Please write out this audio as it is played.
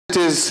It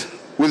is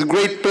with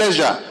great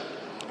pleasure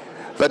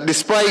that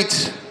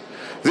despite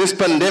this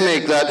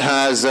pandemic that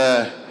has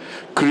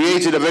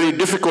created a very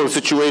difficult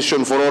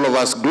situation for all of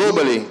us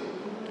globally,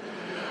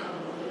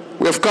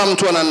 we have come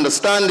to an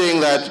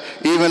understanding that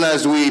even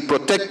as we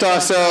protect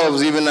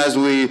ourselves, even as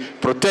we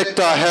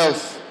protect our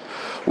health,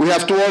 we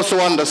have to also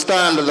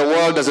understand that the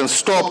world doesn't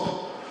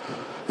stop.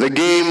 The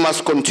game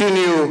must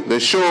continue, the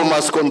show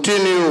must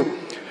continue,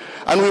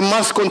 and we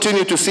must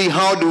continue to see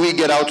how do we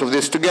get out of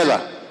this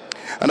together.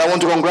 And I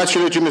want to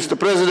congratulate you, Mr.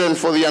 President,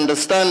 for the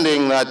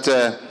understanding that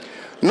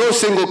no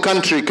single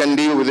country can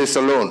deal with this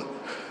alone.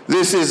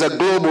 This is a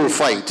global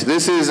fight.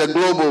 This is a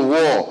global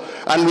war,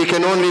 and we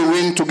can only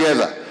win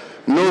together.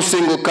 No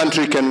single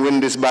country can win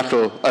this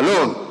battle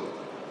alone.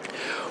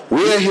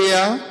 We are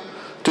here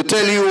to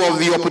tell you of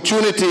the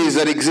opportunities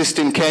that exist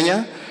in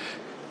Kenya,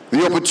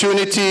 the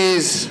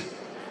opportunities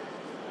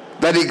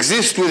that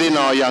exist within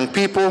our young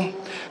people,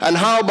 and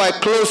how by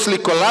closely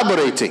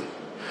collaborating,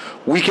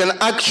 we can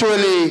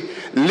actually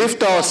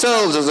lift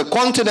ourselves as a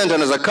continent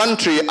and as a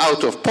country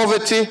out of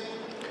poverty,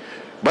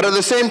 but at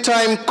the same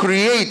time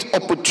create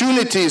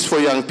opportunities for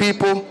young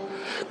people,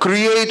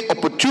 create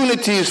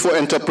opportunities for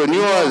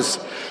entrepreneurs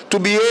to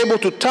be able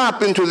to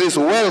tap into this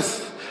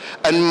wealth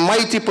and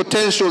mighty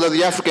potential that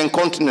the African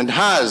continent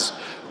has,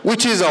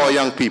 which is our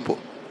young people.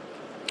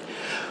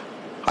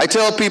 I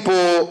tell people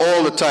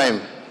all the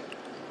time,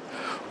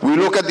 we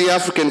look at the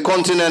African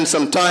continent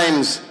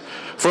sometimes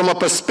from a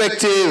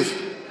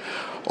perspective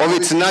of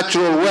its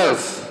natural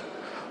wealth,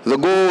 the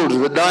gold,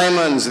 the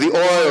diamonds, the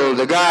oil,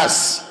 the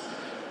gas.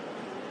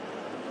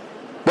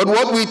 But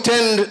what we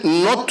tend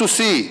not to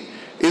see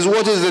is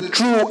what is the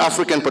true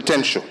African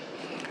potential.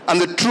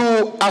 And the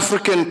true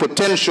African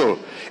potential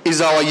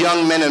is our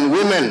young men and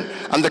women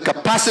and the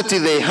capacity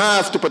they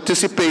have to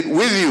participate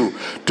with you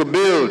to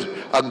build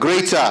a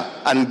greater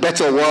and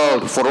better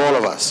world for all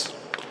of us.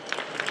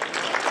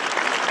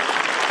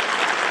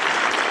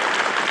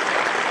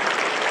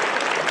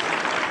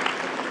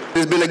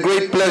 It's been a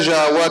great pleasure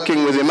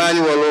working with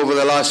Emmanuel over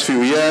the last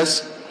few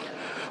years.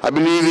 I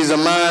believe he's a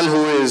man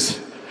who is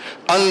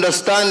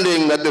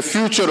understanding that the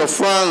future of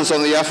France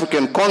on the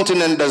African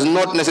continent does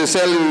not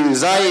necessarily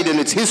reside in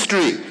its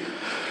history,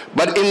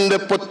 but in the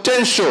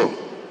potential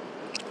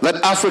that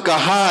Africa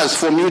has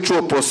for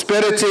mutual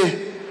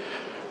prosperity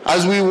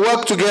as we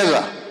work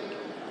together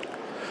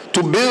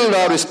to build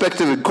our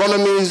respective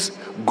economies,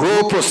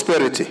 grow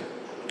prosperity.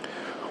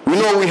 We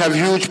know we have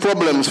huge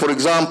problems, for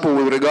example,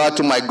 with regard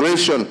to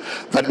migration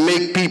that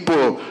make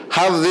people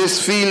have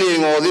this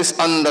feeling or this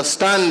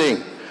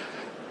understanding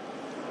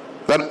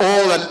that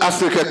all that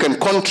Africa can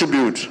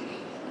contribute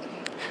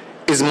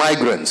is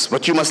migrants.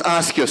 But you must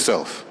ask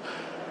yourself,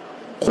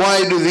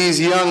 why do these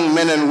young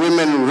men and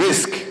women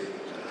risk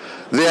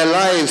their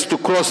lives to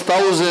cross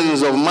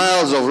thousands of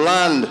miles of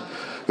land,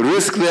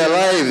 risk their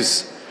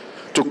lives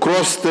to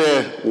cross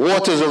the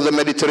waters of the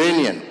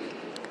Mediterranean?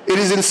 It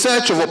is in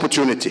search of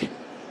opportunity.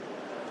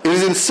 It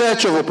is in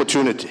search of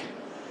opportunity.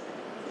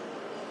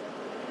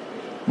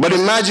 But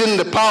imagine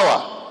the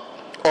power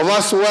of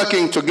us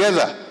working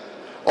together,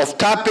 of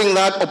tapping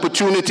that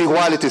opportunity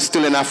while it is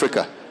still in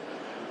Africa.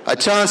 A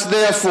chance,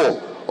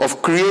 therefore,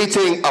 of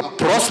creating a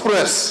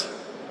prosperous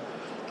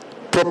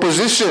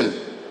proposition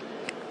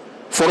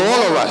for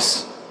all of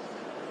us,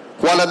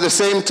 while at the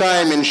same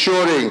time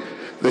ensuring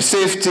the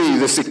safety,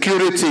 the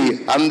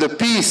security, and the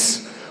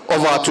peace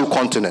of our two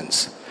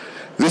continents.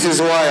 This is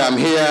why I'm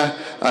here,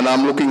 and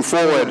I'm looking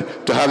forward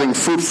to having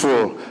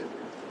fruitful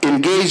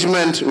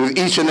engagement with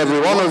each and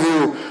every one of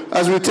you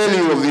as we tell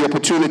you of the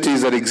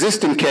opportunities that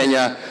exist in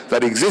Kenya,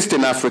 that exist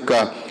in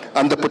Africa,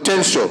 and the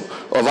potential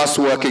of us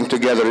working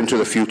together into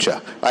the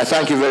future. I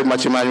thank you very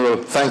much,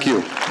 Emmanuel. Thank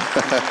you.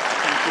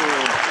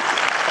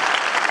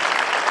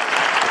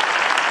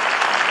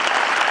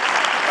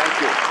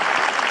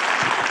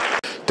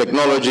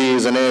 Technology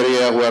is an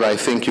area where I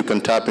think you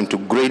can tap into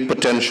great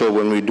potential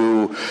when we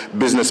do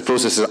business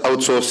processes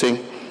outsourcing,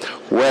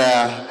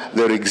 where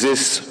there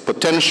exists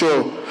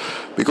potential,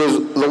 because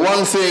the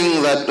one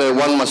thing that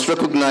one must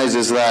recognize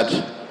is that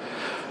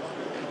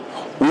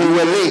we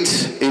were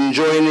late in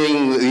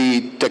joining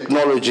the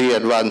technology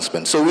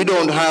advancement. So we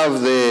don't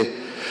have the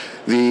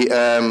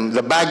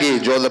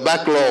baggage or the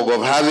backlog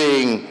of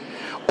having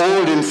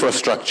old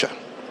infrastructure.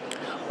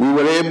 We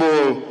were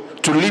able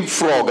to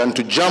leapfrog and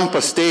to jump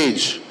a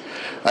stage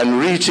and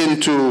reach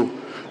into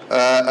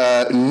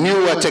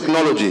newer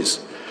technologies.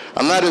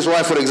 And that is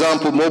why, for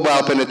example,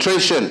 mobile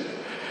penetration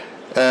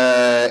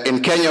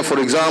in Kenya, for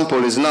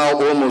example, is now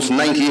almost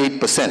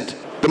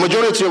 98%. The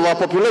majority of our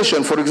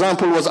population, for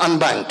example, was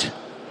unbanked.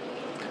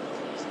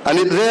 And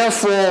it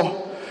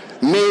therefore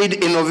made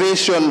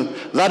innovation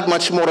that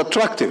much more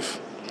attractive.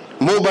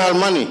 Mobile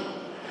money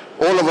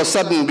all of a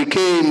sudden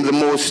became the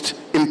most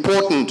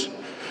important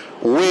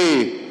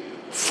way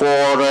for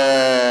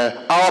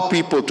our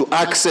people to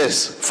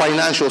access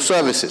financial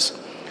services.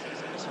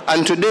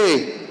 And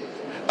today,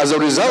 as a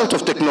result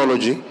of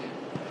technology,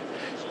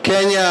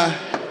 Kenya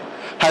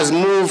has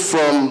moved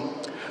from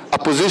a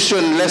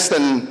position less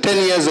than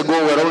 10 years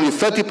ago where only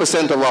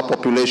 30% of our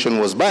population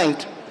was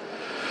banked,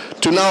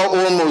 to now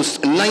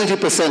almost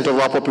 90% of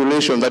our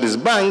population that is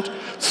banked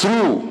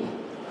through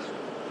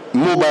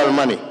mobile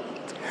money.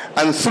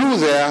 And through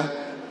there,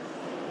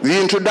 the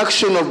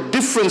introduction of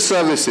different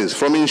services,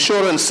 from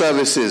insurance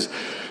services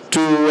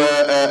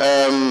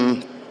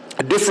to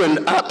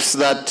different apps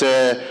that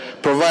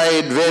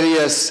provide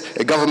various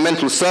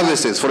governmental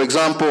services. For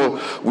example,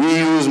 we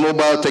use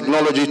mobile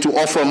technology to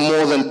offer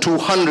more than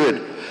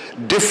 200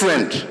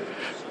 different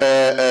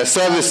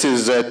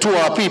services to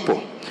our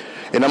people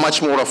in a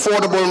much more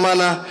affordable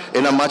manner,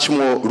 in a much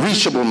more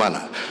reachable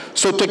manner.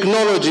 So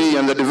technology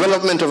and the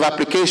development of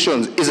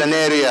applications is an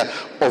area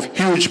of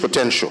huge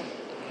potential.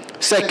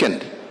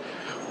 Second,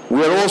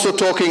 we're also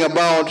talking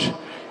about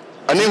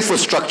an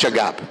infrastructure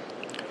gap.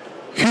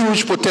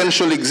 Huge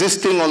potential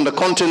existing on the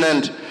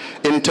continent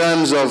in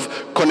terms of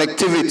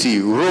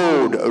connectivity,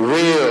 road,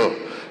 rail,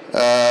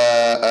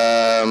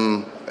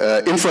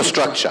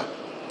 infrastructure.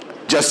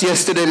 Just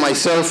yesterday,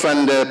 myself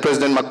and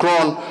President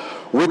Macron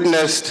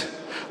witnessed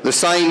the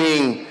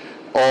signing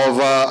of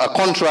a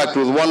contract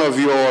with one of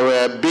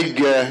your big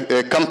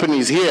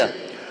companies here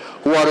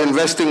who are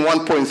investing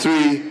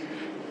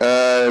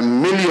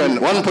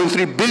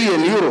 1.3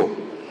 billion euro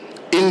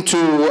into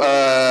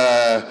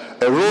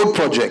road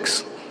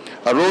projects.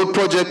 A road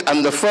project,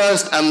 and the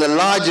first and the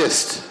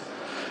largest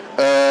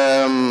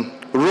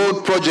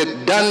road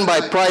project done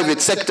by private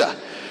sector.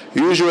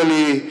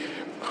 Usually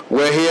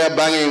we're here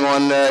banging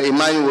on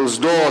Emmanuel's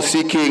door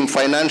seeking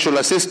financial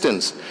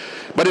assistance.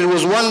 But it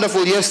was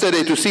wonderful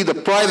yesterday to see the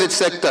private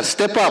sector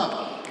step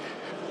up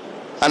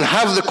and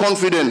have the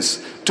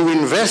confidence to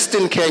invest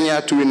in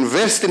Kenya, to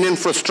invest in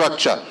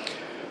infrastructure,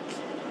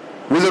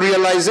 with the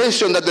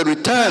realization that the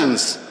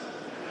returns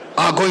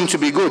are going to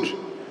be good,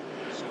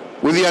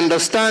 with the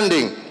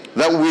understanding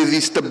that with the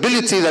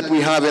stability that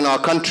we have in our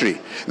country,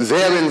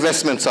 their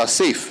investments are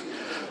safe.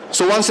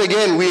 So once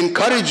again, we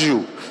encourage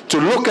you to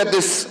look at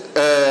this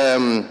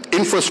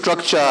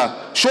infrastructure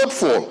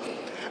shortfall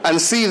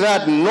and see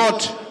that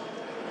not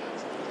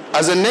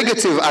as a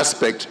negative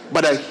aspect,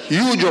 but a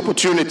huge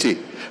opportunity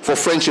for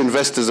French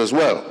investors as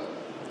well.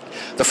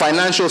 The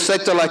financial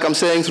sector, like I'm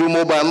saying, through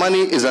mobile money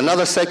is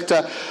another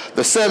sector.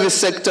 The service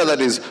sector that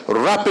is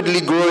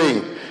rapidly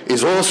growing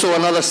is also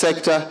another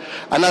sector.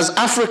 And as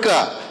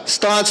Africa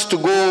starts to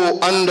go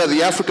under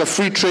the Africa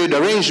Free Trade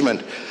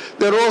Arrangement,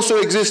 there also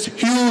exist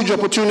huge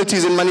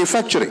opportunities in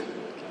manufacturing.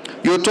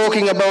 You're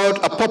talking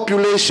about a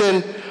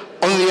population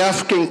on the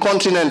African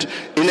continent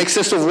in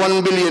excess of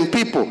 1 billion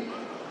people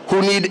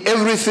who need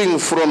everything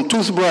from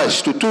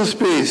toothbrush to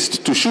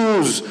toothpaste to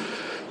shoes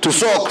to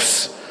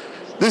socks.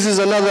 This is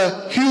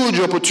another huge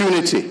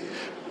opportunity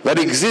that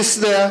exists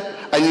there,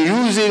 and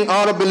using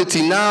our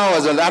ability now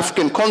as an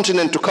African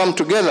continent to come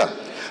together,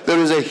 there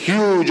is a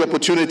huge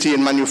opportunity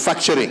in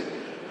manufacturing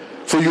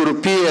for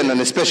European and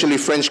especially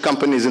French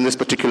companies in this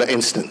particular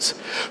instance.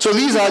 So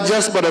these are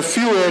just but a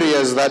few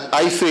areas that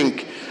I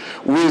think,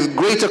 with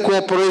greater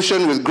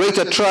cooperation, with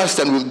greater trust,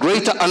 and with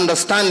greater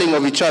understanding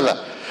of each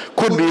other,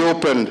 could be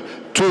opened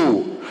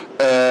to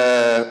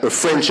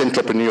French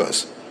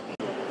entrepreneurs.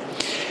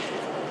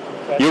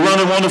 You run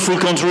a wonderful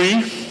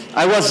country.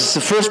 I was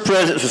the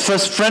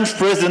first French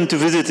president to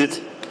visit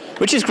it,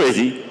 which is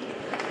crazy,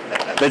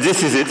 but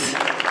this is it.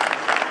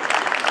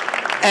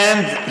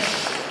 And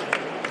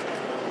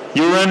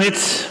you run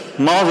it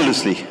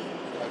marvelously.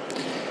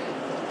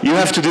 You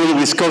have to deal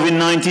with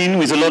COVID-19,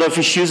 with a lot of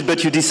issues,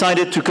 but you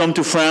decided to come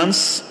to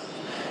France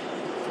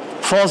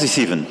for this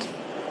event,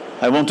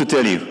 I want to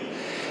tell you.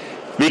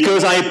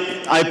 Because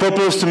I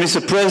proposed to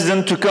Mr.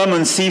 President to come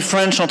and see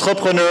French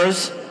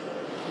entrepreneurs,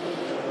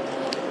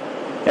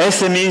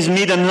 SMEs,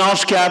 mid and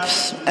large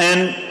caps,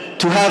 and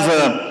to have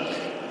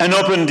an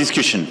open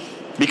discussion.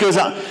 Because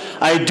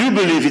I do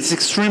believe it's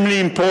extremely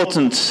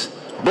important,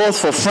 both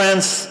for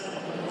France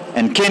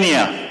and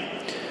Kenya,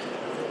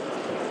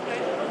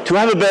 to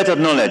have a better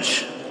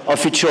knowledge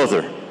of each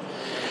other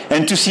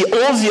and to see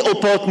all the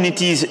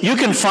opportunities you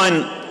can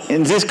find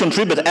in this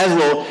country, but as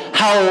well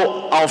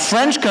how our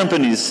French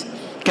companies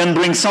can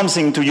bring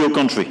something to your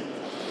country.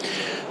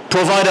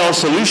 Provide our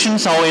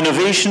solutions, our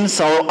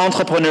innovations, our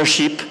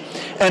entrepreneurship,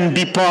 and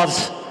be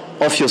part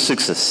of your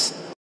success.